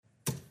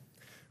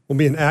We'll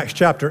be in Acts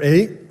chapter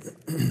 8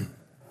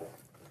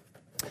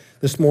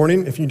 this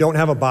morning. If you don't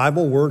have a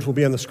Bible, words will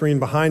be on the screen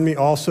behind me.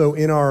 Also,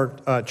 in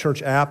our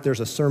church app, there's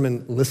a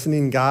sermon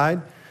listening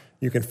guide.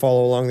 You can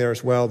follow along there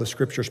as well. The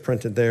scripture's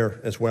printed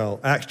there as well.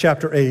 Acts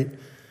chapter 8,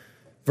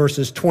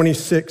 verses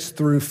 26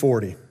 through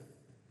 40.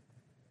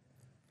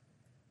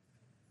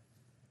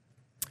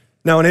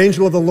 Now an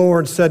angel of the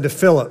Lord said to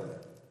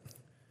Philip,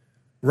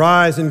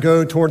 "Rise and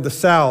go toward the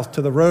south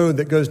to the road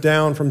that goes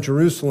down from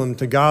Jerusalem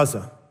to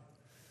Gaza.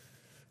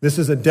 This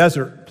is a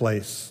desert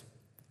place."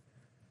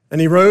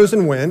 And he rose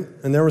and went,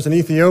 and there was an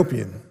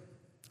Ethiopian,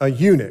 a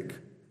eunuch,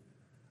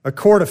 a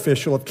court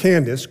official of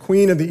Candace,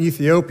 queen of the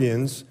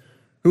Ethiopians,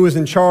 who was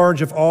in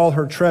charge of all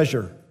her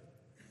treasure.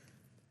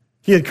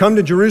 He had come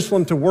to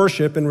Jerusalem to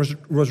worship and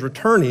was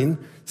returning,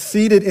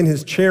 seated in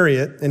his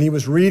chariot, and he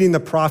was reading the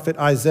prophet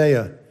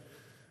Isaiah.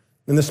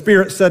 And the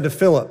Spirit said to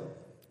Philip,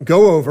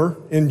 "Go over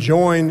and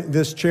join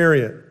this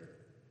chariot."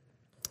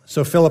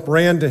 So Philip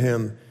ran to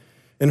him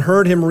and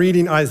heard him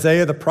reading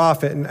Isaiah the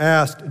prophet and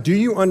asked, "Do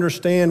you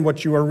understand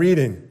what you are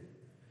reading?"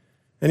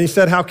 And he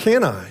said, "How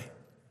can I,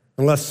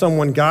 unless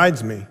someone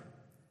guides me?"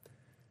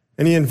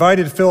 And he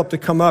invited Philip to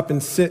come up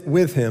and sit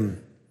with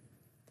him.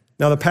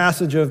 Now the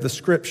passage of the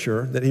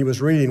scripture that he was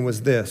reading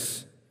was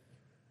this: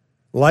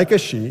 "Like a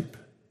sheep,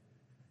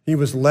 he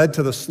was led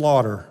to the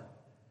slaughter,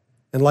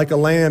 and like a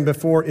lamb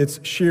before its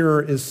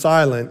shearer is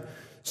silent,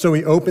 so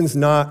he opens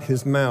not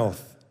his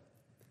mouth.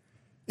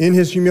 In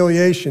his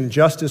humiliation,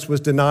 justice was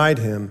denied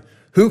him.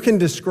 Who can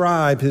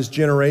describe his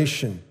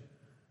generation?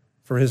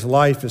 For his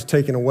life is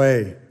taken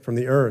away from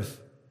the earth."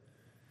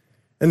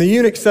 And the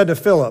eunuch said to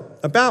Philip,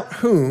 "About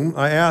whom,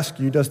 I ask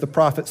you, does the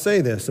prophet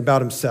say this?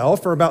 About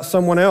himself or about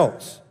someone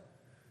else?"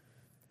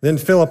 Then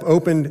Philip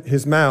opened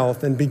his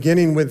mouth, and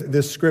beginning with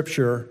this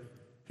scripture,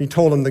 he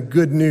told him the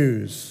good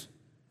news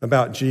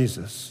about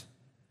Jesus.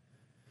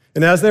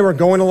 And as they were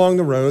going along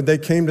the road, they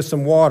came to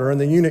some water,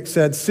 and the eunuch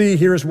said, "See,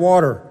 here is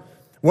water.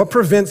 What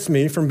prevents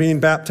me from being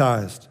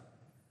baptized?"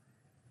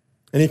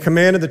 And he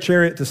commanded the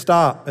chariot to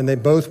stop, and they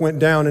both went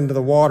down into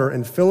the water,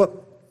 and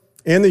Philip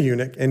and the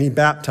eunuch, and he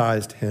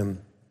baptized him.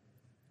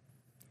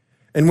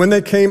 And when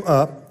they came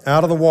up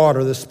out of the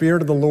water, the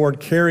Spirit of the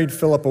Lord carried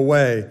Philip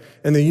away,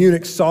 and the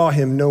eunuch saw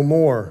him no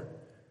more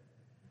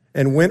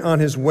and went on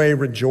his way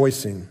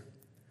rejoicing.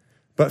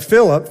 But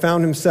Philip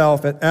found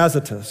himself at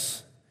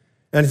Azotus,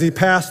 and as he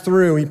passed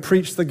through, he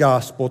preached the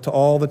gospel to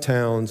all the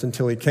towns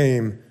until he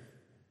came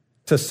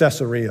to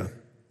Caesarea.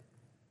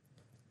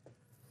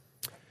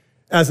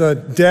 As a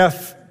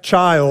deaf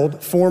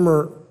child,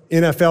 former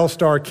NFL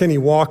star Kenny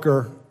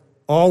Walker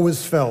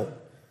always felt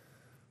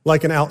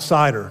like an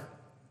outsider.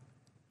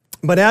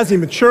 But as he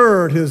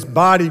matured, his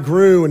body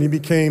grew and he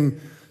became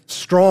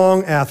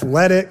strong,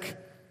 athletic.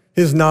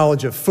 His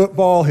knowledge of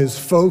football, his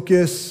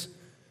focus,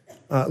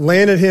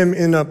 landed him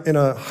in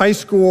a high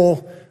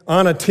school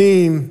on a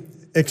team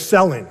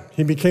excelling.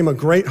 He became a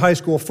great high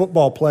school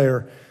football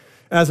player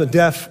as a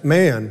deaf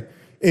man.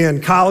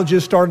 And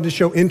colleges started to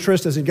show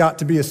interest as he got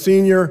to be a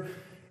senior.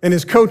 And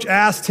his coach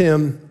asked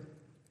him,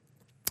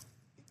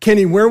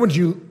 "Kenny, where would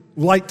you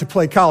like to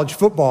play college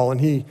football?" And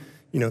he,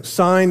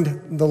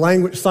 sign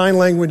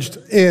language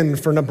in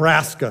for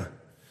Nebraska.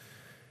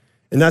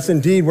 And that's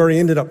indeed where he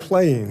ended up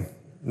playing.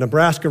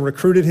 Nebraska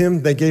recruited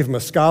him. They gave him a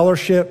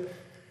scholarship.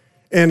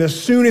 And as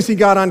soon as he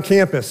got on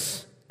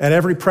campus, at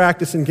every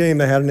practice and game,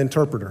 they had an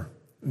interpreter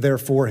there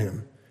for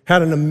him.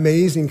 Had an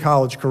amazing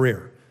college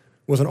career.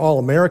 Was an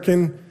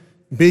All-American,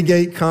 Big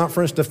 8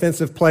 Conference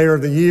Defensive Player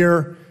of the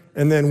Year,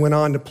 and then went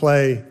on to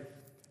play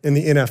in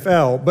the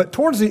NFL. But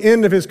towards the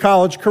end of his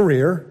college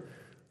career,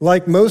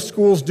 like most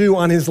schools do,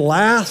 on his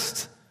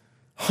last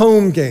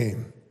home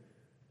game,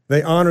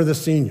 they honor the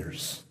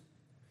seniors.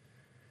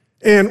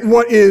 And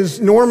what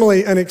is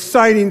normally an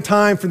exciting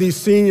time for these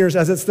seniors,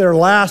 as it's their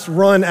last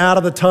run out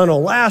of the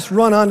tunnel, last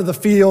run onto the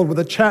field with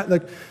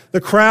the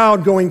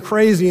crowd going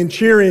crazy and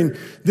cheering,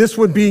 this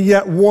would be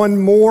yet one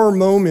more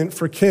moment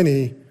for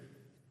Kenny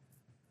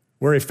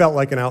where he felt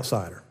like an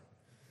outsider,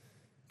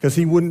 because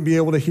he wouldn't be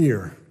able to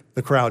hear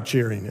the crowd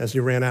cheering as he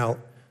ran out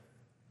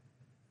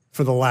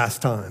for the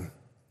last time.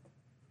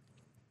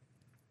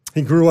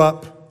 He grew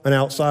up an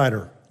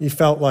outsider. He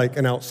felt like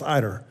an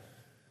outsider.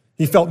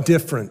 He felt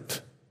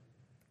different.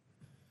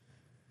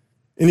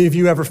 Any of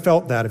you ever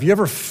felt that? Have you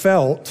ever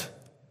felt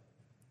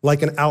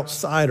like an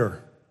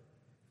outsider?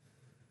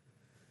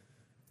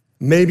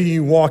 Maybe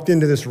you walked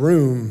into this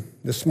room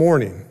this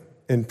morning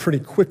and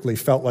pretty quickly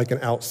felt like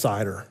an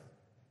outsider.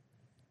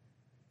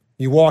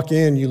 You walk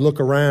in, you look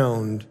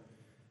around,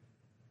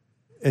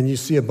 and you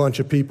see a bunch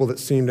of people that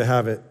seem to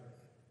have it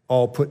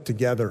all put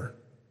together.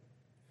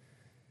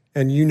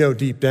 And you know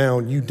deep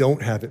down you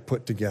don't have it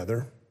put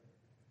together.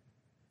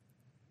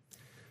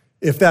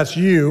 If that's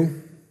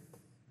you,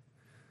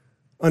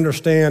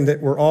 understand that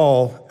we're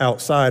all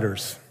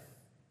outsiders.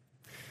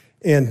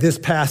 And this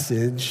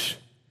passage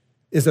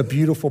is a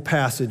beautiful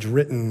passage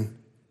written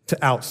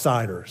to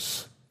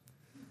outsiders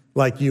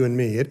like you and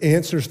me. It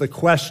answers the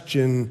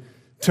question,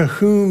 to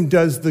whom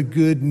does the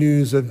good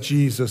news of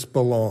Jesus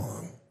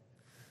belong?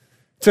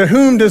 To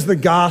whom does the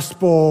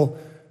gospel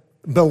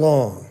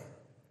belong?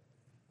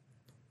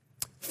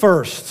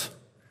 First,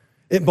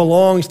 it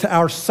belongs to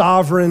our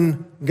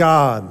sovereign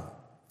God.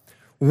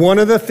 One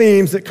of the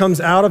themes that comes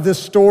out of this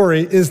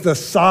story is the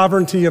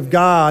sovereignty of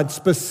God,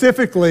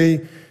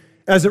 specifically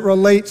as it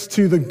relates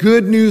to the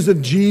good news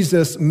of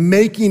Jesus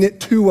making it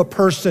to a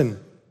person.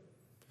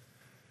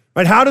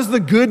 Right? How does the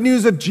good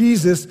news of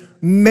Jesus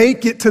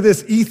make it to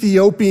this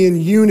Ethiopian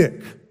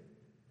eunuch?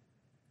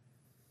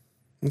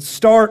 It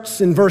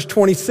starts in verse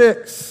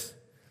 26.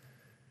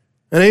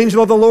 An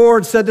angel of the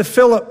Lord said to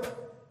Philip,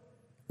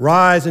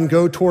 "Rise and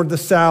go toward the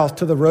south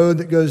to the road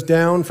that goes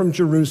down from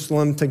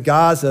Jerusalem to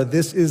Gaza.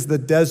 This is the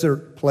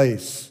desert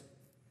place."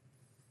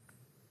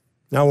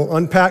 Now we'll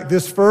unpack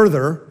this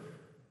further,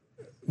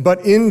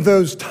 but in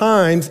those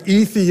times,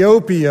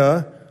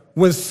 Ethiopia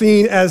was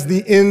seen as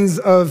the ends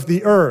of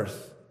the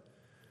earth.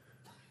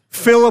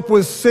 Philip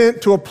was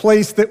sent to a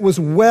place that was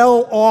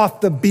well off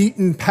the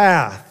beaten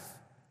path.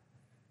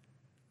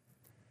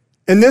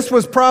 And this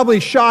was probably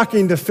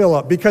shocking to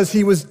Philip because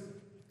he was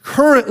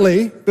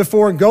currently,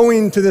 before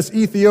going to this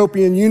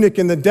Ethiopian eunuch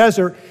in the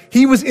desert,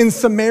 he was in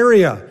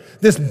Samaria,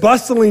 this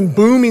bustling,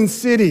 booming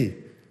city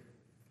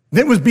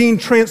that was being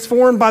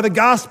transformed by the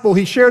gospel.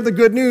 He shared the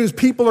good news.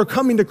 People are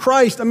coming to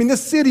Christ. I mean,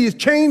 this city is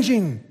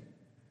changing.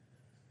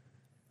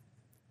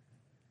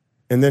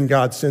 And then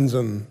God sends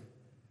him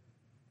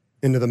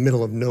into the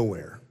middle of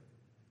nowhere.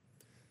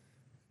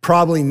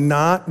 Probably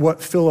not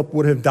what Philip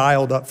would have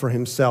dialed up for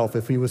himself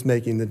if he was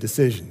making the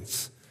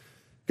decisions.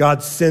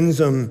 God sends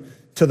him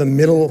to the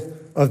middle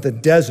of the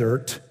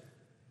desert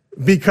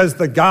because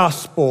the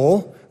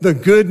gospel, the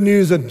good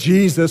news of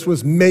Jesus,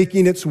 was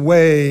making its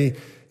way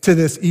to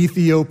this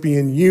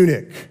Ethiopian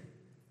eunuch,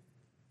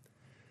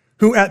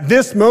 who at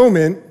this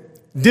moment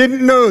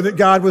didn't know that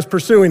God was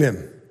pursuing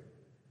him.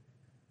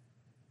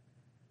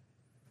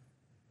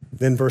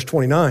 Then verse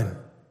 29.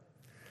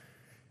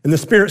 And the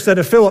Spirit said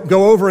to Philip,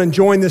 "Go over and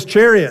join this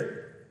chariot."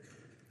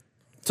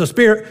 So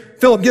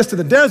Philip gets to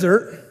the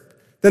desert,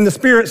 then the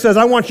Spirit says,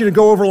 "I want you to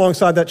go over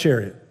alongside that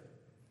chariot."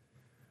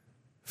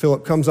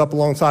 Philip comes up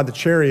alongside the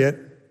chariot,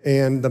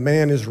 and the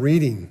man is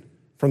reading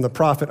from the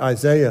prophet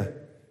Isaiah.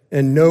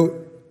 And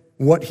note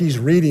what he's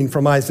reading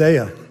from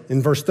Isaiah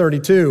in verse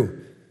 32.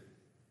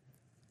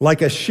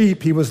 "Like a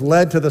sheep he was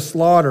led to the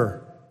slaughter,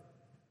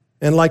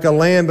 and like a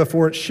lamb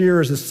before its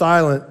shearers is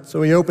silent,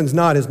 so he opens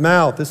not his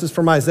mouth." This is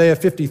from Isaiah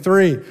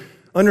 53.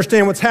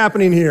 Understand what's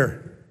happening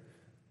here.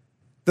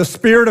 The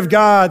Spirit of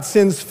God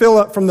sends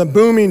Philip from the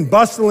booming,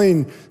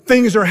 bustling,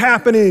 things are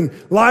happening,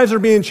 lives are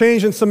being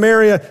changed in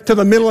Samaria, to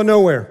the middle of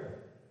nowhere.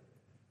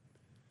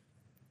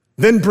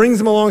 Then brings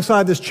him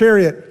alongside this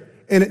chariot,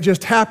 and it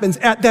just happens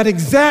at that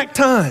exact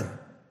time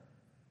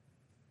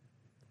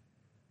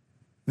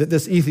that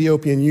this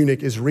Ethiopian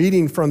eunuch is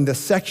reading from the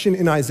section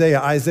in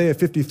Isaiah, Isaiah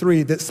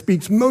 53, that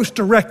speaks most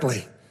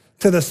directly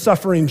to the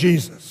suffering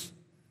Jesus.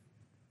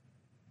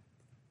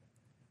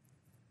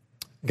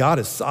 God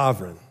is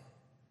sovereign,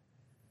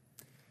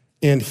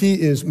 and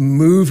he is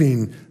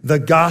moving the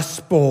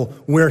gospel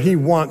where he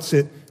wants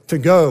it to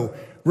go.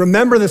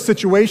 Remember the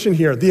situation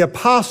here. The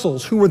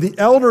apostles, who were the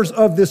elders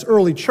of this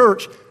early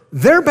church,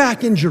 they're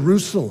back in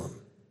Jerusalem.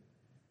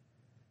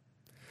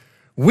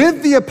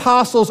 With the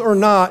apostles or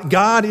not,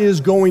 God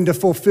is going to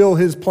fulfill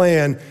his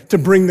plan to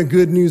bring the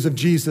good news of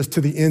Jesus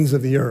to the ends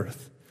of the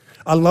earth.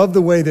 I love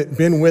the way that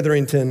Ben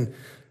Witherington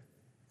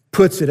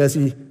puts it as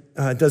he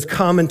does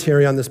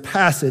commentary on this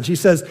passage. He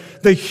says,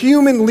 the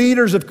human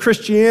leaders of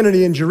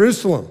Christianity in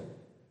Jerusalem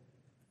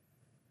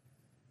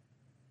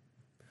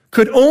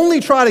could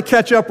only try to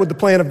catch up with the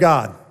plan of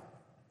God,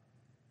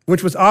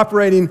 which was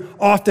operating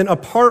often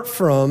apart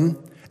from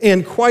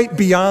and quite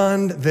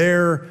beyond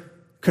their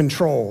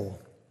control.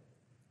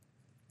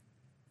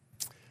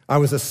 I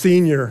was a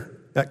senior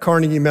at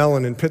Carnegie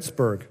Mellon in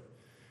Pittsburgh,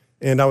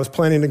 and I was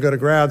planning to go to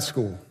grad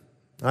school.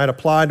 I had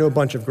applied to a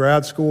bunch of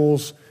grad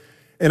schools,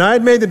 and I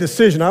had made the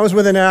decision. I was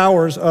within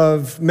hours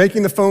of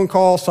making the phone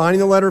call, signing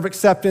the letter of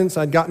acceptance.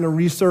 I'd gotten a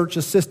research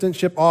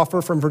assistantship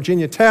offer from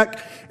Virginia Tech,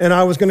 and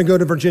I was going to go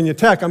to Virginia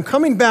Tech. I'm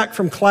coming back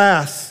from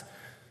class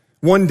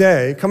one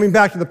day, coming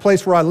back to the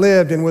place where I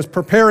lived, and was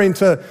preparing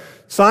to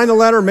sign the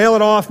letter, mail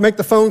it off, make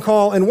the phone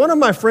call, and one of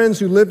my friends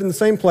who lived in the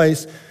same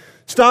place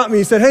stopped me.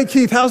 He said, "Hey,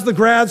 Keith, how's the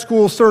grad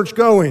school search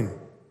going?"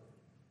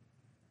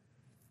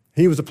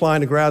 He was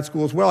applying to grad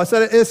school as well. I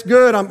said, "It's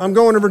good. I'm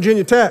going to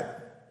Virginia Tech.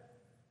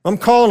 I'm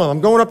calling him.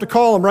 I'm going up to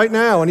call him right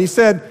now." And he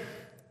said,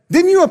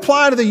 "Didn't you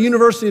apply to the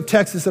University of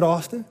Texas at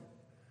Austin?"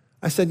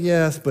 I said,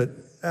 "Yes, but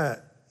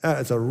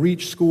it's a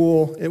reach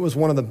school. It was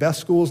one of the best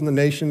schools in the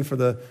nation for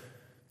the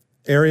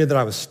area that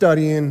I was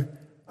studying."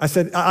 I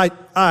said, I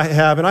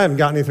haven't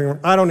gotten anything.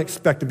 I don't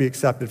expect to be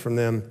accepted from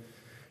them."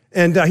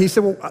 And he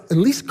said, "Well, at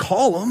least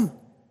call them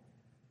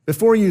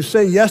before you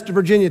say yes to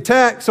Virginia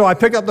Tech." So I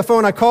pick up the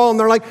phone, I call them,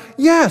 they're like,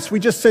 "Yes, we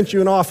just sent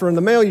you an offer in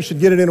the mail. You should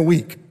get it in a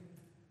week."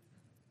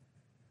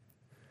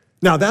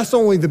 Now, that's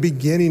only the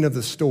beginning of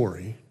the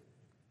story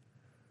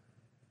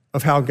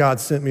of how God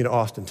sent me to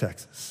Austin,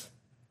 Texas.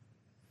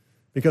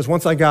 Because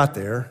once I got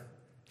there,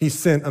 he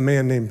sent a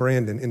man named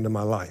Brandon into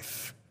my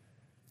life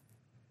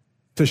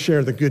to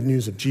share the good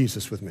news of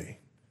Jesus with me.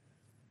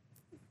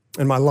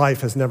 And my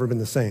life has never been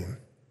the same.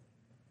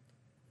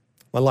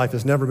 My life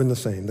has never been the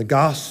same. The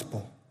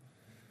gospel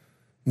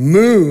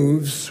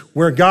moves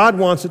where God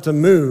wants it to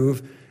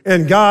move,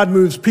 and God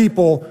moves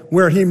people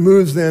where he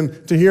moves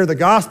them to hear the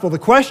gospel. The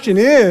question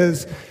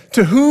is,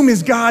 to whom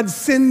is God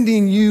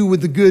sending you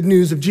with the good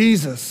news of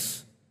Jesus?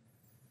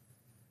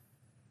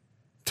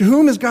 To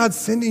whom is God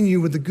sending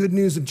you with the good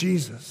news of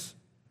Jesus?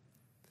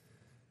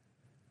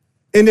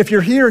 And if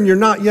you're here and you're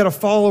not yet a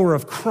follower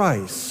of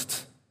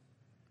Christ,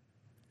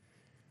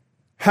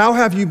 how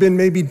have you been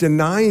maybe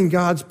denying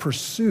God's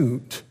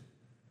pursuit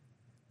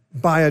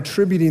by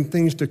attributing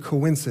things to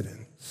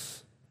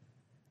coincidence?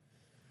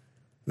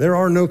 There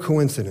are no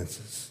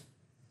coincidences.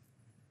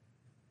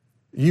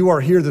 You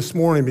are here this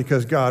morning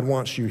because God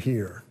wants you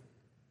here.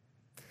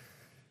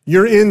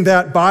 You're in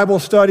that Bible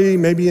study,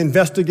 maybe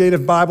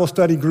investigative Bible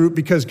study group,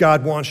 because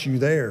God wants you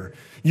there.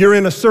 You're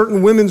in a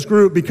certain women's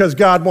group because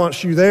God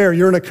wants you there.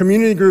 You're in a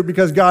community group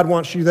because God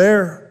wants you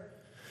there.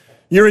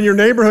 You're in your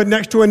neighborhood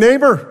next to a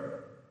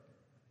neighbor,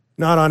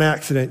 not on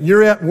accident.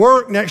 You're at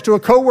work next to a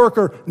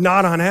coworker,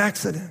 not on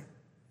accident.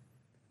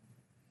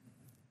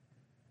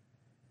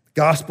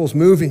 The gospel's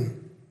moving.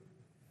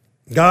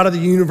 God of the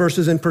universe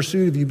is in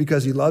pursuit of you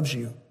because he loves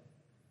you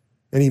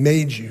and he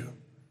made you.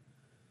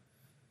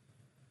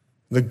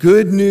 The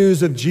good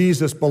news of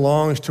Jesus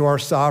belongs to our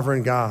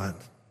sovereign God.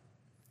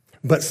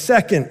 But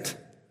second,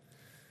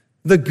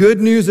 the good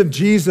news of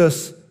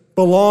Jesus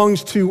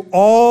belongs to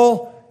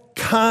all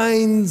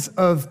kinds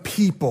of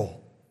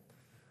people.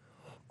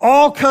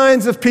 All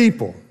kinds of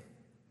people.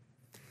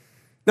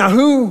 Now,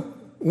 who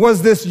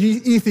was this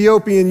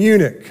Ethiopian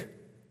eunuch?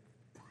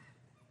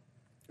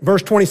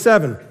 Verse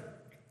 27.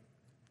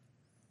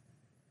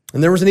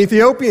 And there was an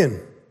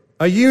Ethiopian,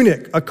 a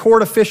eunuch, a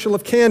court official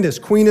of Candace,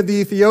 queen of the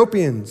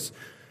Ethiopians,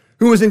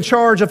 who was in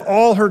charge of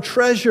all her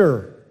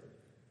treasure.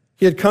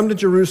 He had come to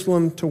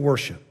Jerusalem to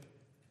worship.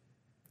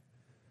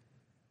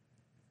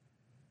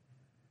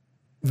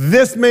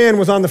 This man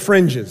was on the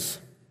fringes.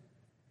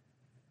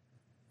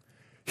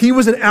 He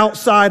was an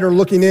outsider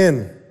looking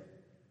in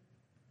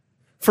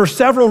for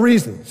several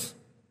reasons.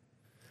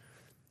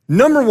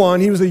 Number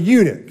one, he was a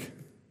eunuch.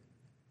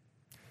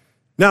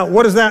 Now,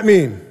 what does that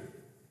mean?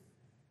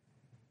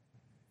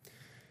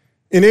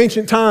 In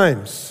ancient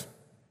times,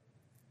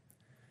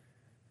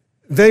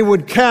 they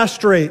would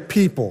castrate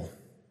people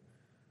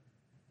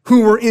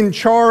who were in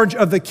charge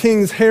of the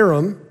king's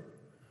harem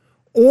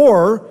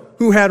or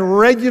who had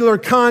regular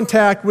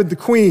contact with the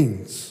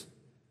queens.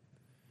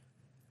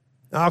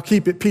 I'll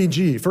keep it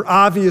PG for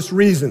obvious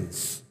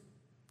reasons.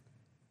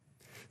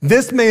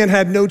 This man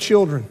had no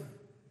children.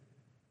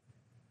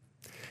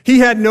 He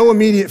had no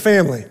immediate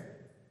family.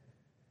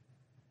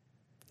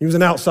 He was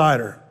an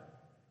outsider.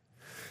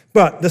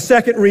 But the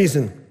second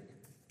reason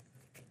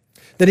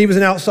that he was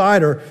an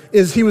outsider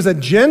is he was a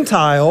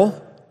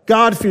Gentile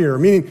God-fearer,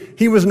 meaning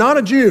he was not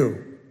a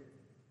Jew.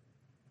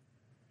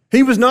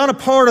 He was not a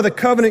part of the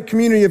covenant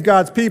community of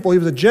God's people. He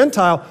was a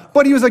Gentile,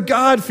 but he was a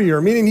God-fearer,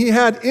 meaning he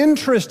had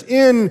interest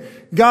in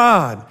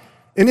God,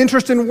 an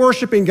interest in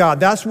worshiping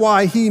God. That's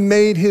why he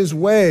made his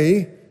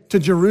way to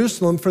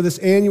Jerusalem for this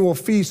annual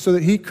feast so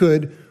that he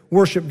could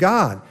worship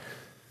God.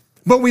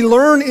 But we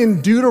learn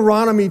in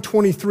Deuteronomy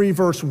 23,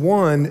 verse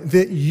 1,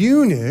 that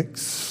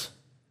eunuchs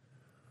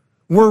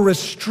were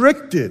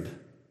restricted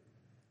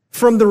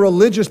from the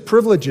religious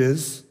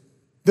privileges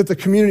that the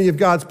community of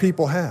God's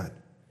people had.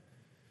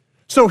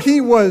 So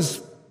he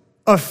was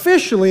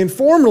officially and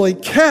formally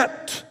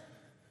kept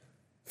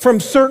from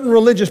certain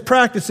religious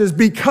practices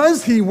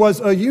because he was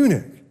a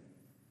eunuch.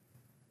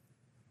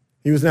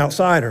 He was an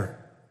outsider.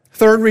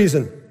 Third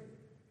reason,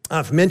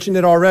 I've mentioned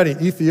it already,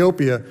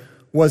 Ethiopia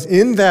was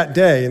in that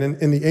day, and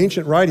in the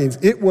ancient writings,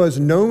 it was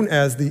known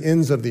as the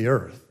ends of the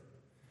earth.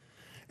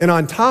 And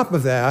on top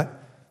of that,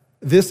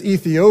 this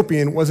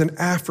Ethiopian was an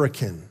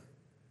African,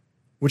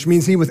 which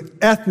means he was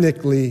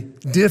ethnically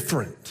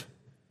different.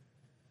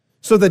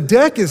 So the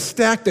deck is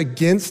stacked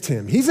against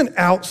him. He's an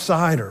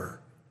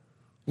outsider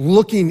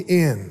looking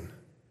in.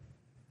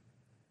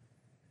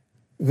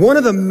 One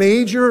of the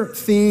major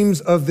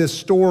themes of this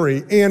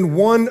story, and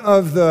one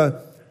of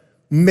the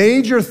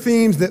major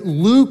themes that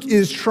Luke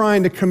is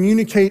trying to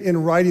communicate in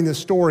writing this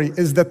story,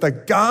 is that the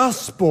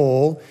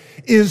gospel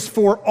is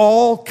for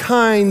all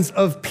kinds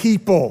of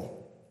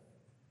people.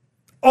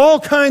 All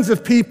kinds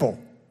of people.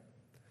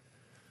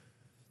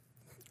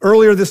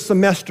 Earlier this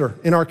semester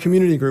in our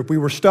community group, we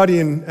were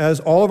studying, as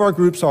all of our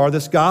groups are,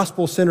 this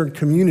gospel-centered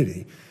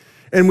community.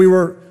 And we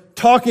were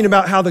talking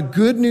about how the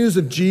good news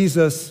of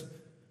Jesus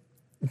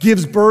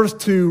gives birth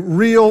to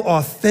real,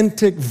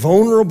 authentic,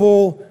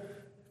 vulnerable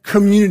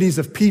communities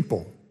of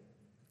people.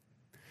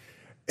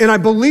 And I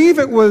believe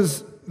it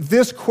was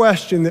this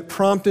question that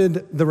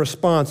prompted the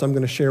response I'm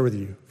going to share with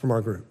you from our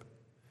group.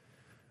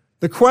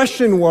 The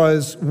question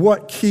was,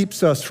 what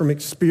keeps us from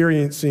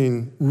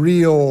experiencing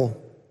real,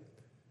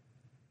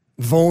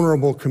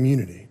 vulnerable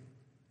community?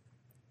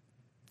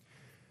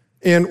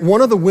 And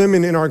one of the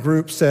women in our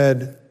group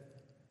said,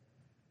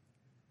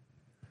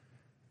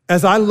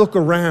 as I look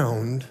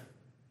around,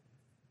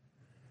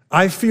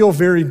 I feel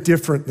very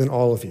different than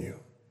all of you.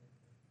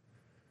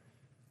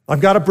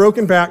 I've got a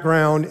broken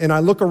background, and I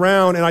look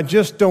around, and I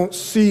just don't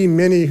see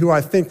many who I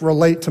think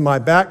relate to my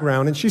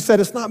background. And she said,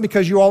 it's not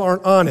because you all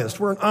aren't honest.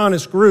 We're an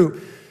honest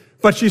group.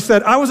 But she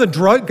said, I was a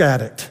drug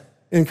addict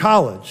in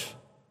college.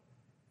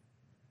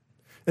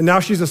 And now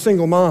she's a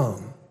single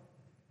mom.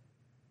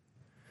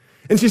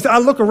 And she said, I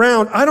look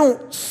around, I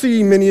don't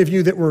see many of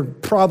you that were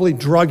probably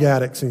drug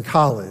addicts in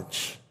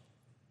college.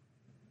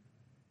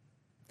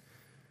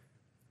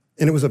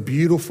 And it was a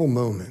beautiful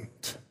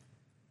moment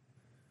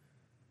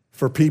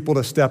for people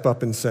to step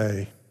up and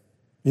say,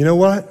 you know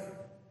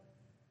what?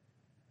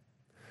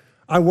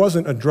 I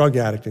wasn't a drug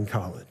addict in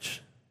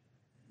college.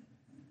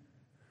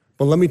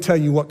 But let me tell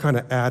you what kind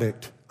of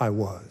addict I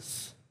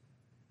was.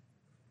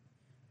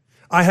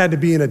 I had to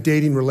be in a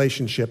dating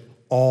relationship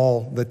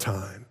all the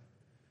time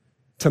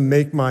to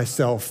make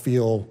myself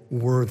feel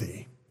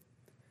worthy.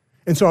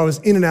 And so I was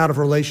in and out of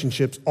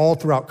relationships all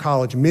throughout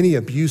college, many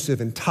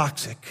abusive and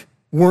toxic,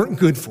 weren't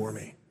good for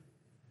me.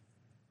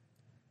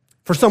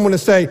 For someone to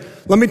say,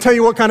 let me tell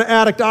you what kind of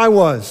addict I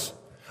was.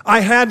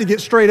 I had to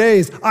get straight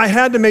A's. I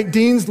had to make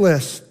dean's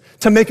lists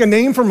to make a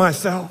name for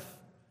myself.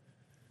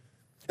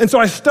 And so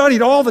I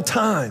studied all the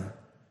time,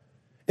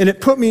 and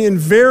it put me in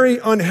very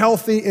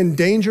unhealthy and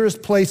dangerous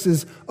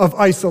places of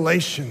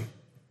isolation.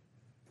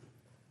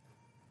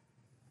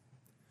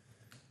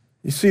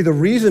 You see, the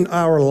reason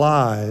our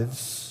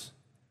lives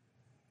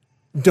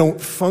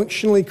don't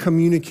functionally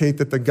communicate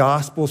that the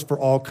gospel is for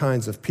all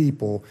kinds of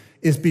people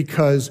is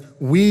because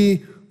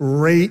we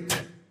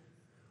rate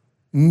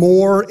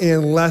more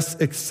and less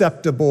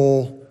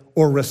acceptable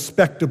or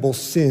respectable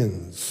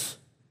sins.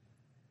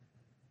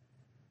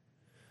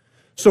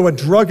 So a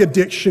drug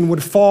addiction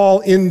would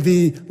fall in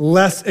the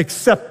less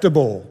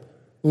acceptable,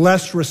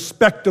 less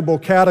respectable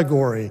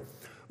category.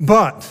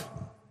 But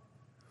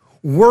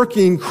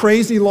working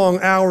crazy long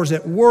hours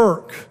at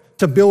work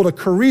to build a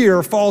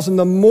career falls in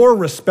the more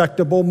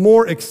respectable,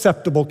 more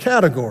acceptable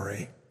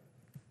category.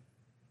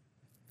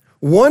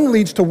 One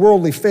leads to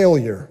worldly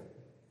failure.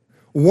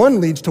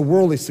 One leads to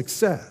worldly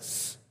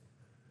success.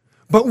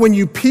 But when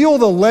you peel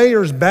the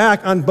layers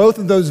back on both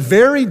of those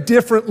very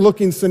different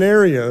looking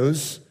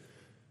scenarios,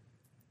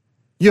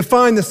 you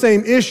find the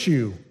same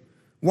issue.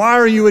 Why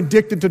are you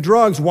addicted to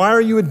drugs? Why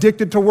are you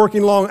addicted to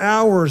working long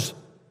hours?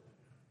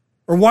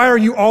 Or why are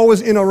you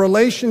always in a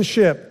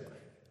relationship?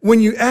 When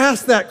you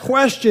ask that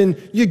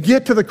question, you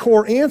get to the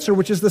core answer,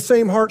 which is the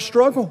same heart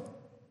struggle.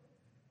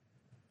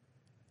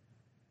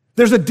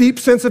 There's a deep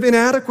sense of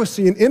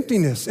inadequacy and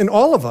emptiness in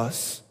all of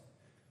us.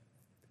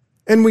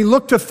 And we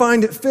look to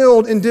find it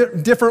filled in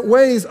different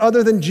ways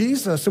other than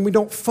Jesus. And we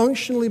don't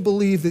functionally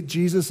believe that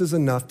Jesus is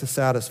enough to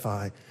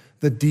satisfy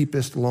the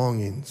deepest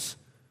longings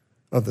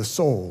of the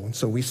soul. And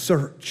so we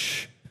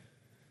search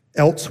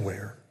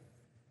elsewhere.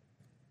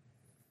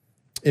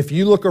 If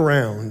you look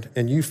around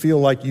and you feel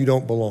like you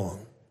don't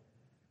belong,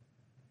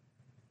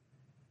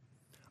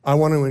 I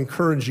want to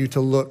encourage you to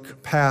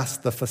look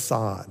past the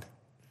facade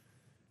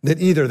that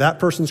either that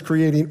person's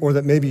creating or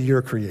that maybe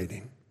you're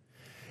creating.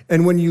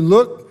 And when you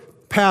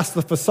look past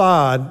the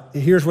facade,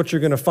 here's what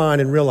you're going to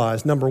find and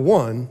realize. Number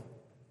one,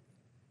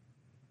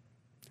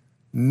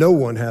 no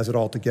one has it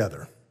all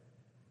together.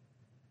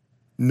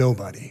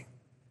 Nobody.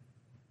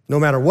 No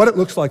matter what it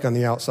looks like on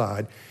the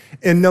outside.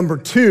 And number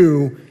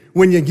two,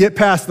 when you get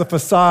past the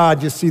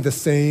facade, you see the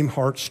same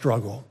heart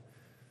struggle,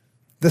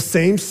 the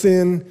same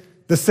sin,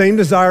 the same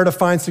desire to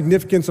find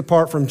significance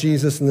apart from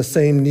Jesus, and the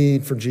same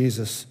need for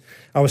Jesus.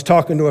 I was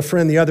talking to a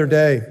friend the other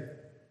day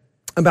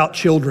about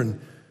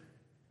children,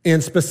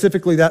 and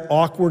specifically that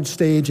awkward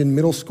stage in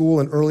middle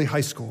school and early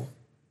high school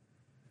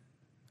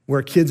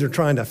where kids are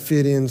trying to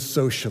fit in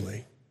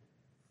socially.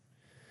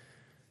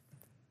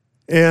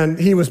 And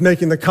he was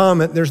making the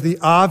comment, there's the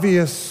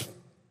obvious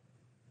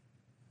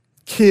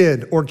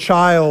kid or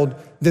child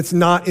that's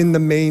not in the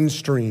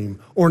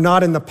mainstream or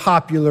not in the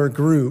popular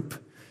group,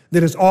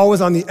 that is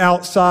always on the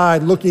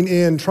outside looking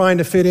in, trying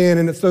to fit in,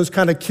 and it's those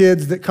kind of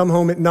kids that come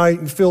home at night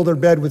and fill their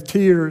bed with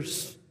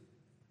tears.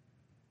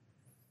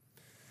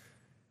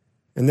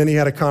 And then he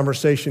had a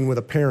conversation with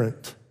a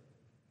parent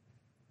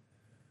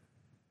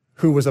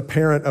who was a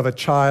parent of a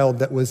child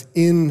that was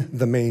in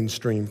the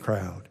mainstream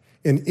crowd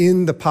and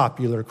in the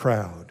popular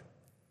crowd.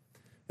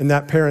 And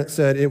that parent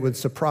said, it would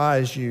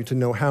surprise you to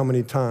know how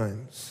many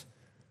times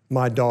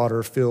my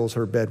daughter fills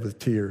her bed with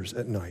tears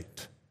at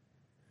night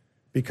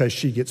because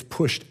she gets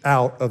pushed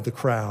out of the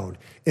crowd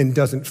and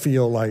doesn't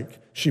feel like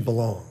she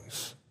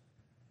belongs.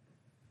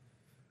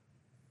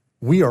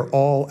 We are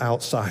all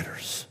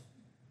outsiders.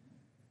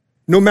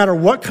 No matter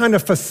what kind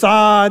of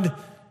facade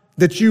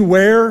that you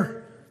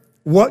wear,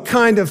 what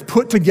kind of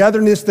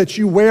put-togetherness that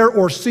you wear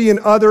or see in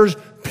others,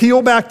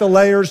 peel back the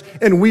layers,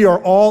 and we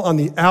are all on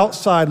the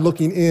outside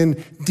looking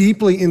in,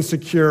 deeply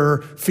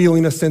insecure,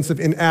 feeling a sense of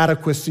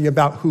inadequacy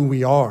about who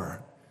we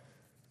are.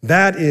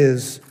 That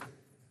is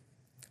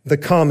the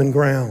common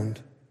ground.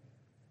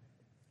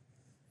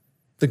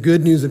 The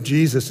good news of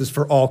Jesus is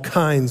for all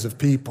kinds of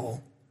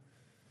people.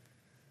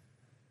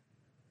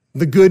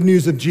 The good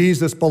news of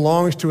Jesus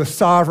belongs to a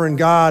sovereign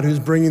God who's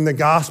bringing the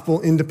gospel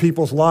into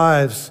people's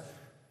lives.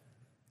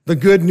 The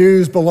good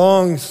news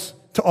belongs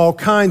to all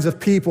kinds of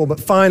people, but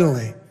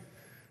finally,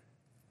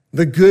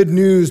 the good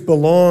news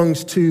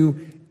belongs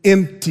to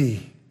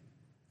empty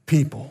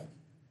people.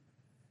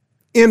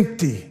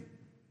 Empty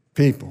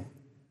people.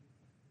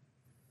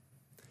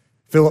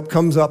 Philip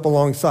comes up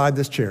alongside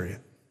this chariot.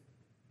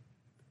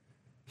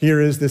 Here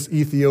is this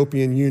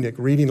Ethiopian eunuch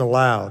reading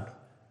aloud,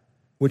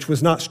 which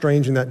was not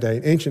strange in that day.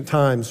 In ancient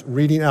times,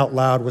 reading out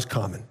loud was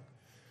common.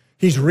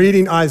 He's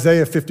reading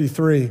Isaiah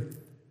 53,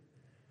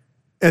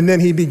 and then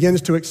he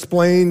begins to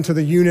explain to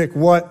the eunuch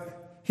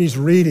what he's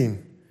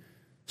reading,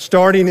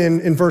 starting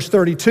in verse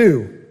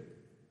 32,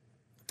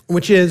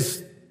 which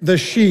is the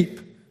sheep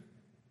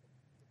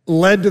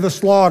led to the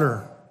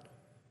slaughter.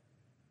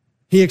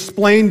 He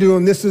explained to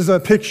him this is a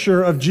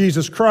picture of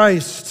Jesus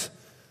Christ,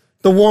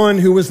 the one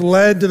who was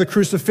led to the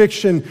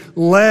crucifixion,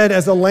 led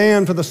as a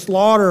lamb to the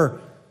slaughter,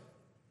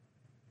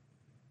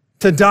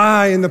 to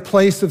die in the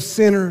place of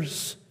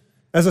sinners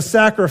as a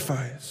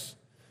sacrifice.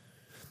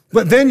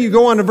 But then you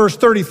go on to verse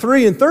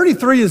 33, and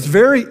 33 is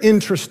very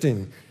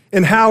interesting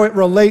in how it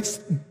relates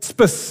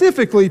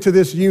specifically to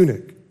this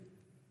eunuch.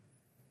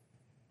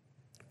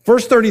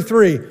 Verse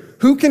 33,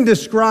 who can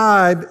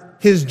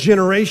describe his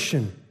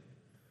generation?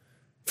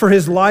 For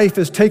his life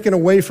is taken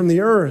away from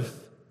the earth.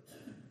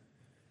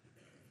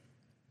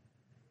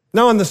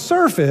 Now, on the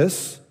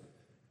surface,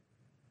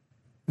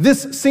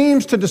 this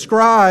seems to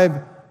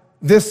describe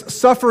this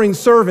suffering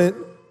servant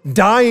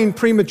dying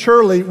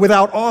prematurely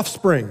without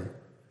offspring,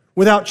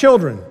 without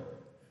children,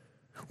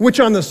 which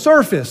on the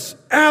surface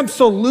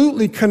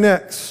absolutely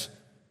connects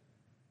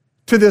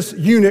to this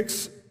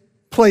eunuch's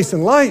place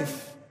in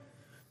life.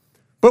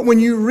 But when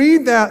you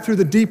read that through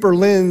the deeper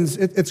lens,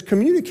 it's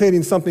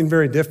communicating something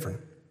very different.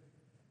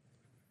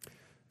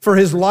 For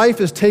his life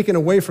is taken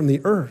away from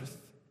the earth.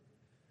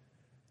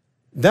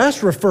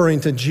 That's referring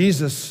to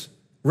Jesus'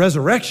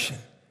 resurrection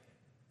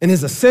and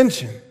his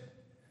ascension.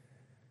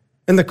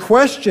 And the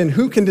question,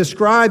 who can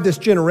describe this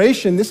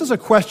generation? This is a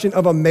question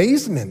of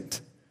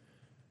amazement.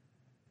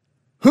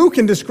 Who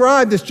can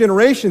describe this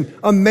generation?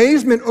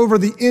 Amazement over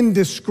the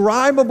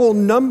indescribable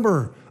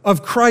number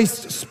of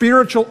Christ's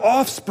spiritual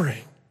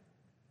offspring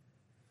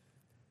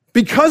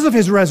because of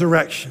his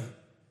resurrection.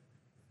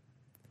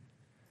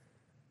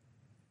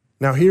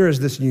 Now here is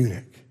this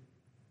eunuch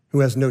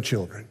who has no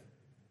children,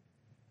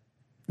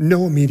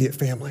 no immediate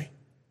family,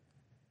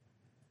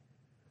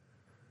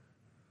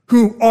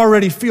 who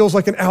already feels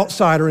like an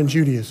outsider in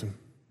Judaism,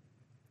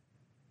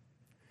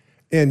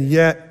 and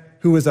yet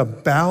who is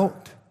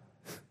about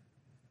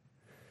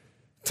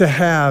to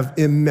have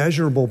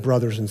immeasurable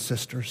brothers and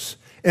sisters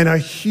and a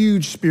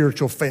huge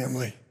spiritual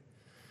family.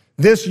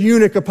 This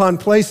eunuch, upon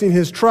placing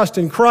his trust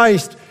in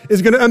Christ,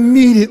 is going to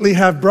immediately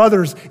have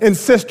brothers and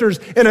sisters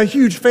and a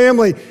huge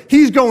family.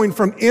 He's going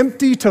from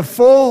empty to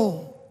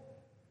full.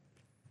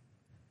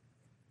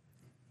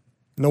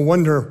 No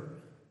wonder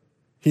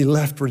he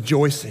left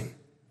rejoicing.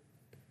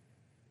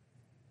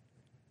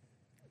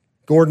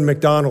 Gordon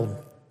MacDonald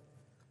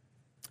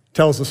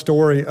tells the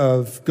story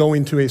of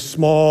going to a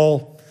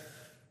small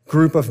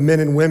group of men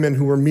and women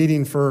who were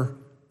meeting for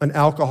an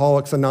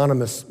Alcoholics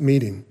Anonymous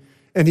meeting.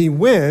 And he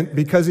went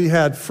because he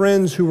had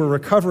friends who were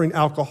recovering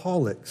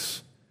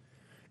alcoholics.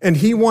 And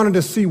he wanted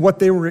to see what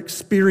they were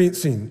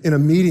experiencing in a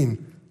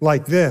meeting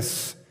like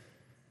this.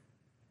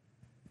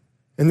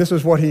 And this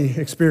is what he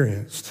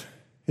experienced.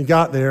 He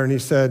got there and he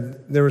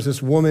said there was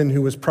this woman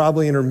who was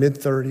probably in her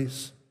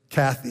mid-30s,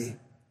 Kathy,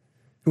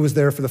 who was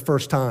there for the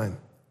first time.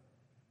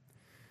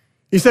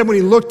 He said when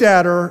he looked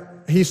at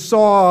her, he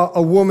saw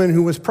a woman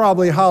who was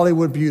probably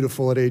Hollywood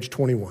beautiful at age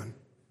 21.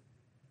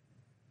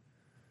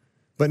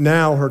 But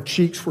now her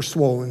cheeks were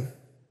swollen,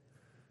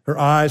 her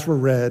eyes were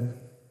red,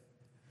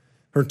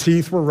 her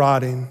teeth were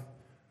rotting,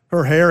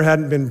 her hair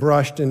hadn't been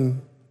brushed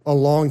in a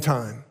long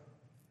time.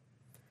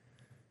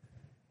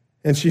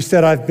 And she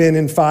said, I've been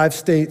in 5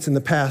 states in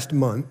the past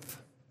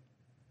month.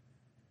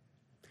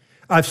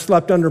 I've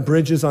slept under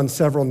bridges on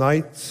several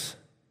nights,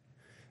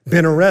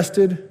 been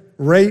arrested,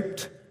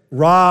 raped,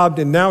 robbed,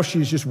 and now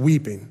she's just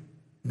weeping,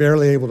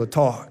 barely able to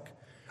talk.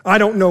 I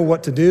don't know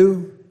what to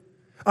do.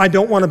 I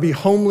don't want to be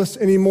homeless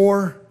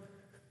anymore.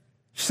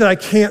 She said, I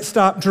can't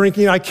stop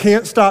drinking. I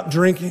can't stop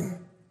drinking.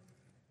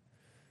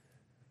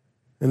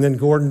 And then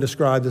Gordon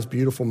described this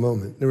beautiful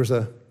moment. There was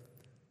a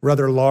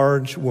rather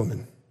large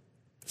woman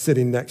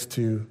sitting next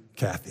to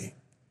Kathy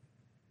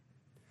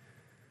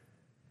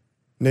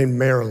named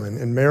Marilyn.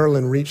 And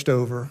Marilyn reached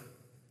over,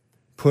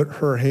 put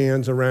her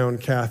hands around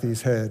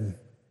Kathy's head,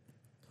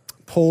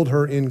 pulled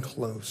her in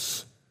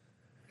close.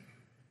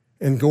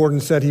 And Gordon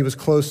said he was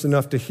close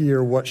enough to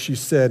hear what she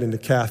said into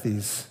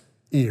Kathy's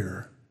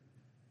ear.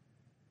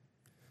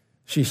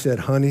 She said,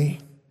 honey,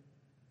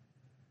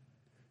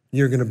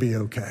 you're going to be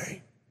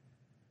okay.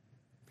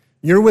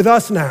 You're with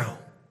us now.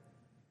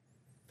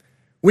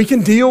 We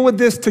can deal with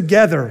this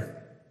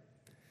together.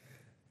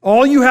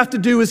 All you have to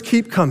do is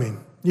keep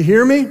coming. You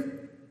hear me?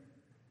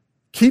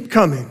 Keep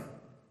coming.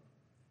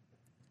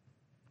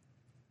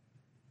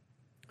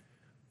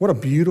 What a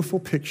beautiful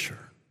picture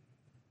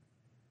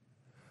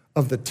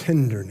of the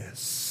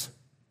tenderness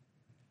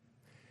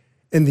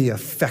and the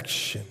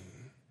affection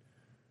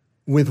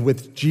with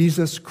which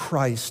Jesus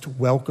Christ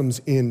welcomes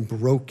in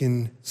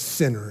broken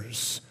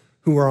sinners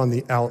who are on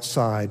the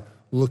outside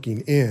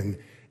looking in.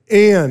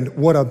 And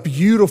what a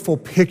beautiful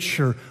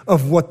picture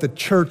of what the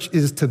church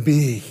is to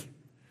be,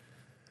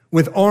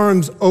 with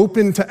arms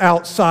open to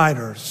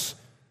outsiders,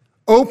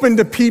 open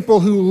to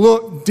people who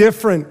look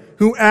different,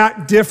 who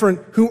act different,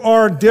 who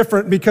are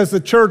different, because the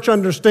church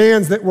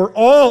understands that we're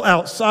all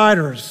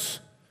outsiders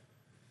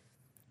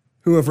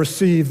who have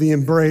received the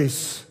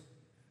embrace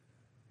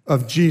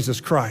of Jesus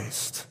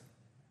Christ.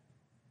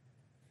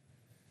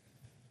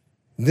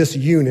 This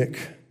eunuch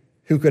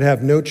who could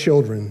have no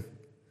children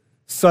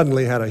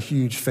suddenly had a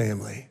huge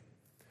family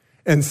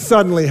and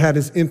suddenly had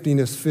his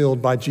emptiness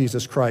filled by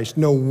Jesus Christ.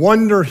 No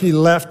wonder he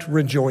left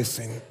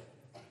rejoicing.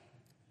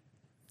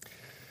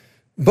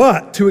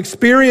 But to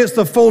experience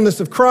the fullness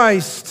of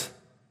Christ,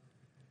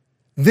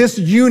 this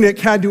eunuch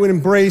had to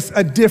embrace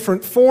a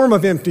different form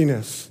of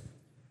emptiness.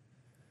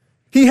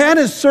 He had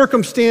his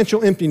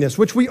circumstantial emptiness,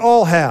 which we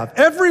all have.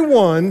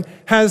 Everyone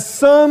has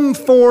some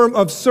form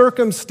of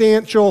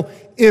circumstantial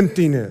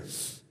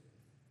emptiness.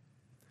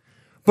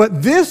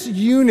 But this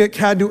eunuch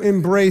had to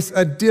embrace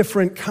a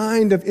different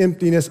kind of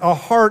emptiness, a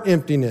heart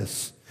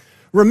emptiness.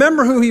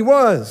 Remember who he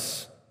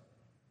was.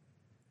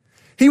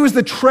 He was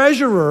the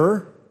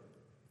treasurer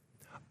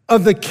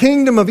of the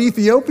kingdom of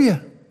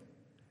Ethiopia.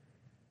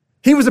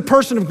 He was a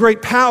person of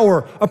great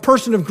power, a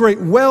person of great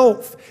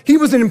wealth. He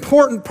was an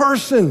important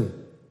person.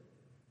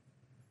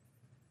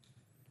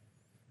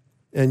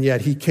 And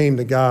yet he came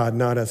to God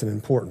not as an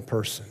important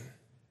person,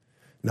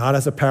 not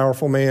as a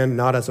powerful man,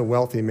 not as a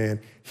wealthy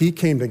man. He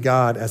came to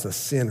God as a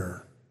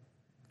sinner.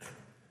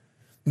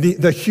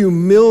 The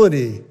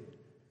humility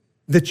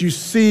that you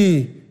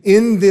see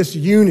in this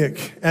eunuch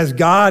as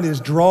God is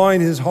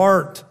drawing his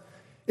heart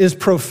is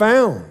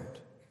profound.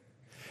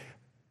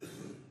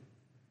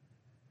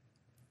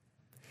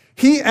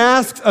 He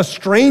asks a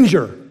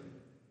stranger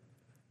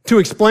to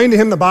explain to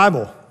him the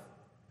Bible.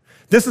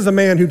 This is a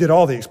man who did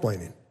all the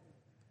explaining.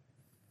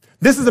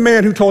 This is a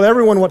man who told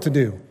everyone what to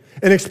do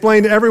and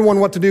explained to everyone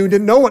what to do,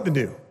 didn't know what to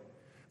do.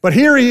 But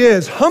here he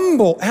is,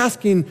 humble,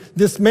 asking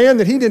this man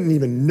that he didn't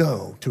even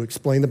know to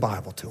explain the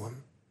Bible to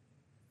him.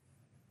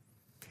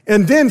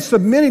 And then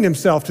submitting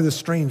himself to the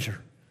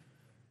stranger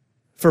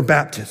for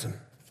baptism.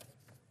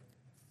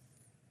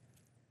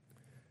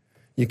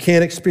 You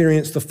can't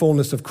experience the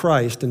fullness of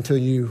Christ until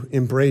you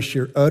embrace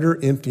your utter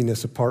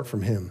emptiness apart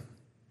from him.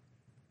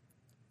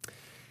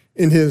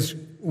 In his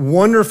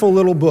wonderful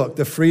little book,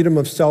 The Freedom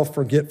of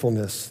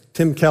Self-Forgetfulness,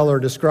 Tim Keller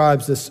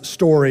describes this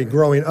story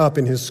growing up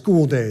in his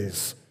school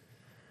days.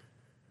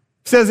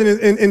 He says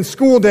in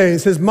school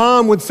days, his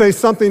mom would say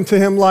something to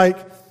him like,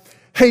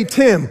 "Hey,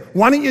 Tim,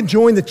 why don't you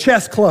join the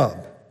chess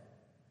club?"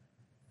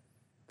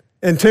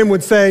 And Tim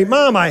would say,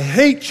 "Mom, I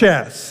hate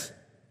chess."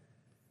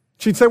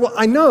 She'd say, "Well,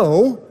 I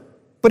know,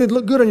 but it'd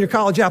look good on your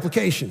college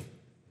application."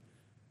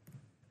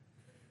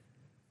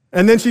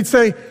 And then she'd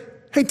say,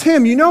 "Hey,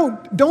 Tim, you know,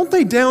 don't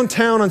they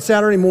downtown on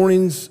Saturday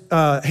mornings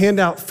hand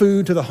out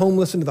food to the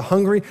homeless and to the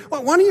hungry?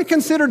 Well, why don't you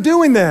consider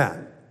doing that?"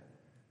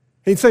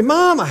 He'd say,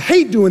 "Mom, I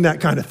hate doing that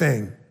kind of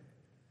thing."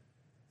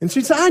 And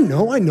she'd say, I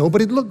know,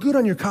 but it'd look good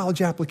on your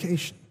college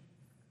application."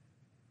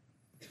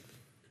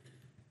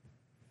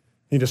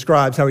 He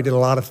describes how he did a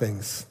lot of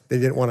things that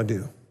he didn't want to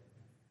do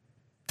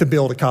to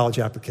build a college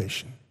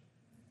application.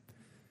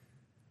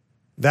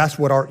 That's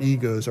what our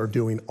egos are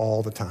doing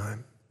all the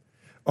time.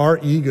 Our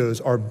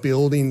egos are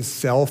building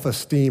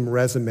self-esteem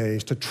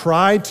resumes to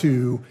try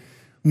to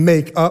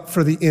make up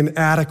for the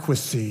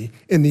inadequacy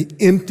and the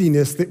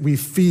emptiness that we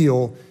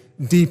feel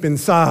deep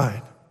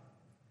inside.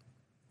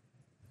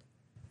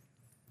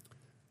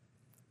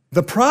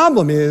 The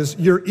problem is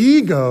your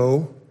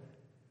ego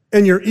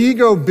and your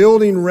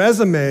ego-building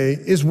resume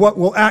is what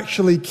will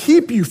actually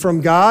keep you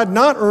from God,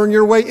 not earn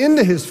your way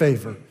into his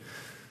favor.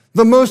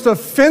 The most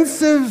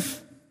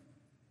offensive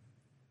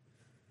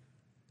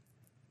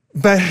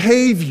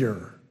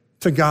behavior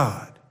to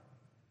God,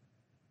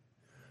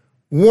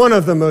 one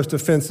of the most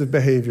offensive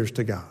behaviors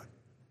to God,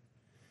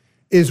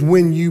 is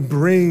when you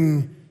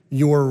bring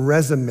your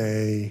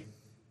resume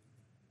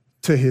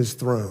to his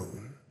throne.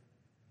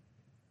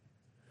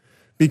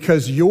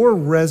 Because your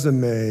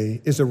resume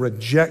is a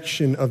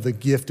rejection of the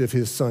gift of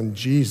his son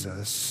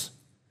Jesus,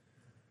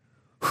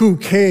 who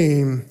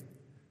came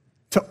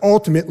to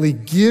ultimately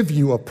give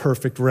you a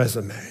perfect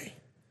resume.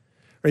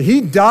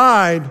 He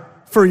died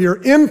for your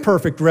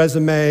imperfect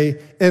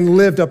resume and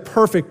lived a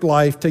perfect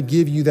life to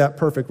give you that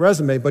perfect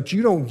resume, but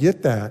you don't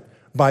get that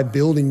by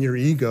building your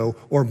ego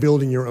or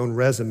building your own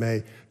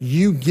resume.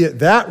 You get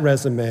that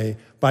resume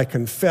by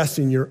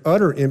confessing your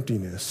utter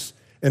emptiness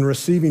and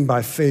receiving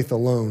by faith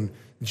alone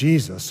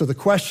Jesus. So the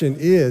question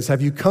is, have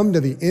you come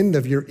to the end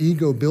of your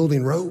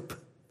ego-building rope?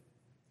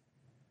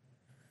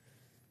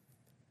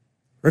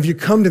 Or have you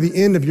come to the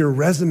end of your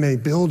resume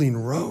building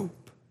rope?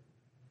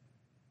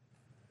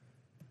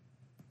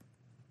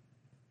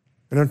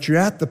 And aren't you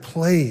at the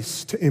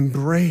place to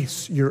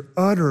embrace your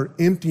utter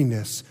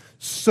emptiness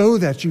so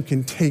that you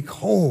can take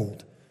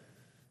hold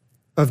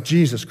of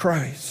Jesus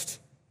Christ?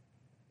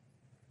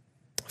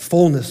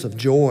 Fullness of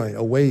joy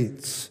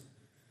awaits.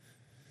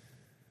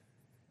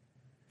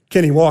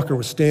 Kenny Walker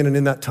was standing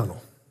in that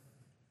tunnel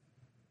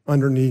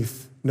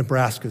underneath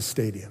Nebraska's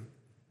stadium.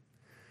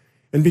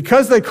 And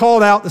because they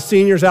called out the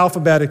seniors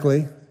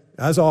alphabetically,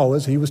 as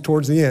always, he was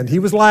towards the end. He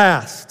was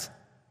last.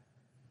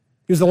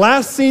 He was the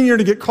last senior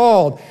to get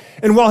called.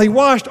 And while he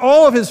watched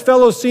all of his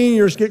fellow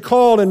seniors get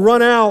called and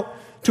run out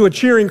to a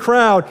cheering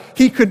crowd,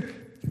 he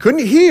couldn't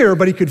hear,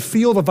 but he could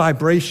feel the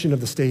vibration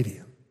of the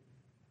stadium.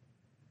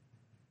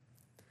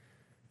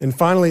 And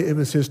finally, it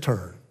was his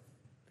turn.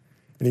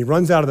 And he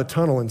runs out of the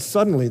tunnel, and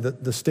suddenly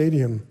the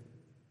stadium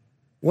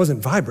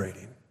wasn't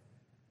vibrating.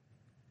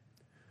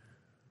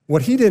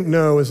 What he didn't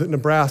know is that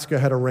Nebraska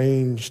had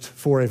arranged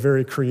for a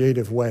very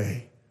creative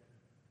way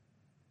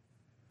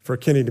for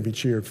Kenny to be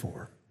cheered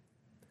for.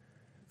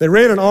 They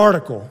ran an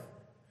article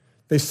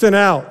they sent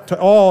out to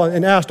all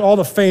and asked all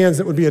the fans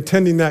that would be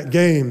attending that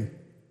game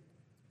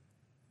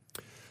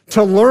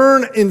to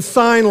learn in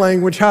sign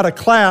language how to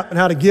clap and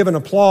how to give an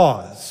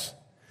applause.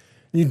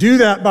 You do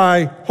that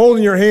by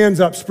holding your hands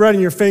up,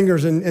 spreading your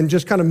fingers, and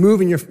just kind of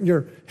moving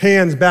your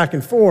hands back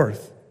and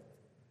forth.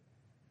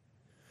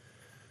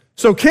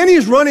 So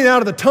Kenny's running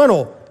out of the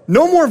tunnel.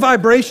 No more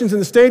vibrations in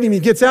the stadium.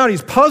 He gets out.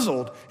 He's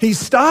puzzled. He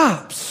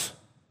stops.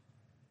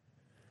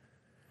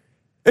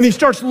 And he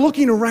starts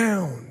looking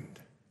around.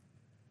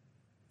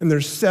 And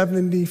there's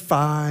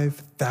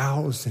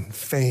 75,000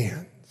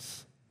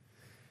 fans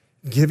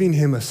giving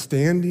him a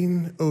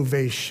standing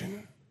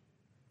ovation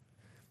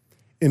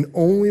in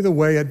only the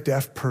way a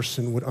deaf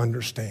person would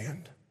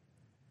understand.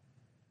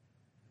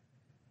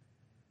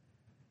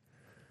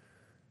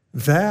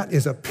 That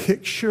is a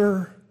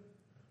picture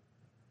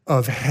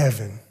of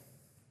heaven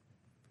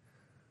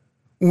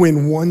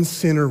when one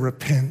sinner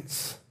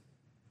repents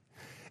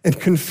and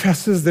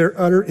confesses their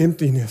utter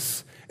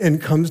emptiness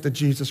and comes to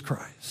Jesus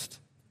Christ.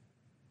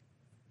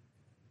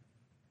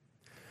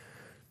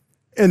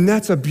 And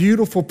that's a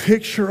beautiful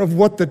picture of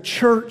what the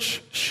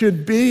church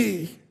should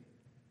be,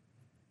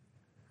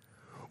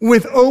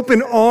 with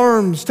open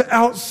arms to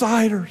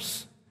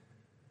outsiders,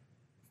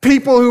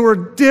 people who are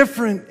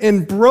different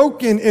and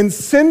broken and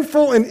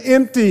sinful and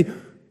empty.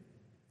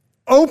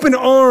 Open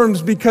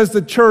arms because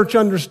the church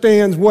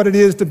understands what it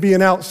is to be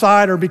an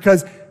outsider,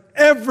 because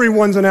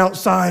everyone's an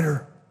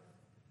outsider.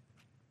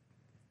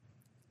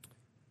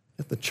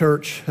 Yet the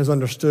church has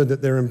understood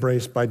that they're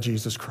embraced by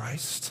Jesus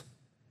Christ.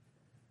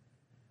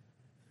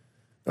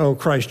 Oh,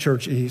 Christ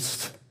Church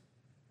East,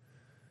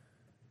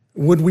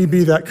 would we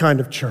be that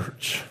kind of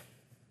church?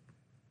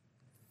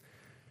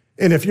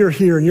 And if you're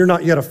here and you're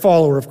not yet a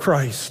follower of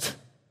Christ,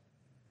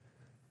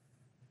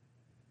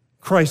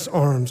 Christ's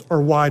arms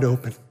are wide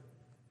open,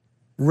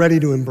 ready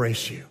to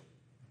embrace you.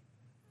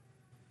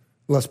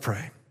 Let's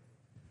pray.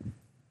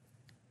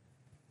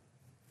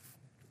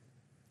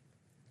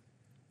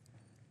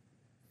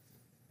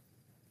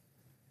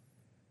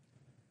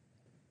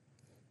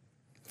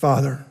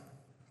 Father,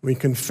 we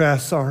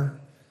confess our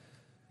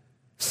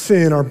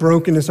sin, our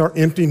brokenness, our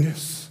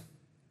emptiness.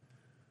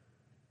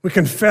 We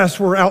confess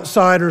we're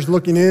outsiders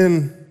looking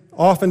in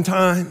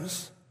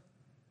oftentimes.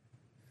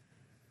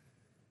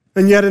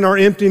 And yet in our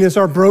emptiness,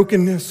 our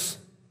brokenness,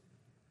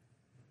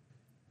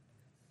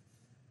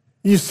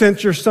 you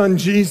sent your son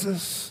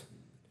Jesus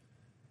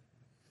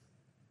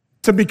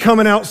to become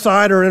an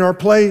outsider in our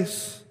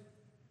place.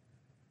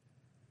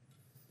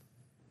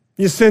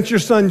 You sent your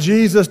son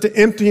Jesus to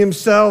empty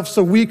himself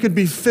so we could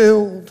be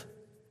filled.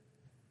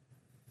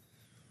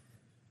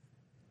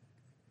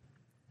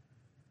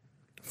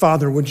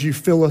 Father, would you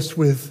fill us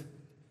with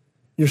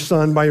your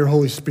son by your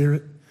Holy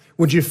Spirit?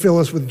 Would you fill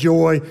us with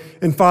joy?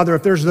 And Father,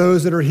 if there's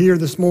those that are here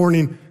this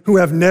morning who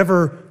have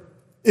never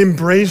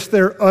embraced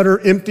their utter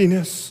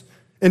emptiness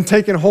and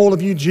taken hold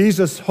of you,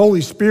 Jesus, Holy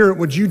Spirit,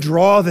 would you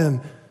draw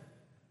them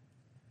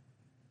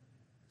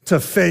to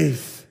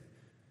faith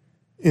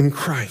in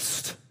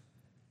Christ?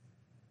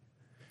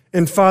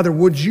 And Father,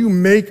 would you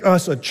make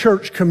us a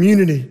church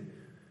community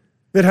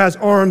that has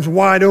arms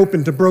wide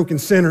open to broken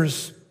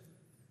sinners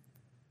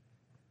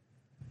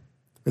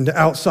and to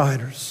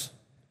outsiders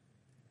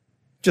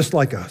just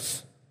like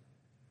us.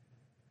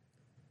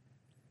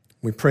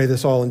 We pray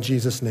this all in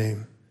Jesus'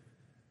 name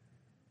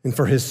and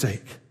for his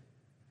sake.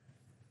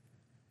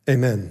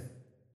 Amen.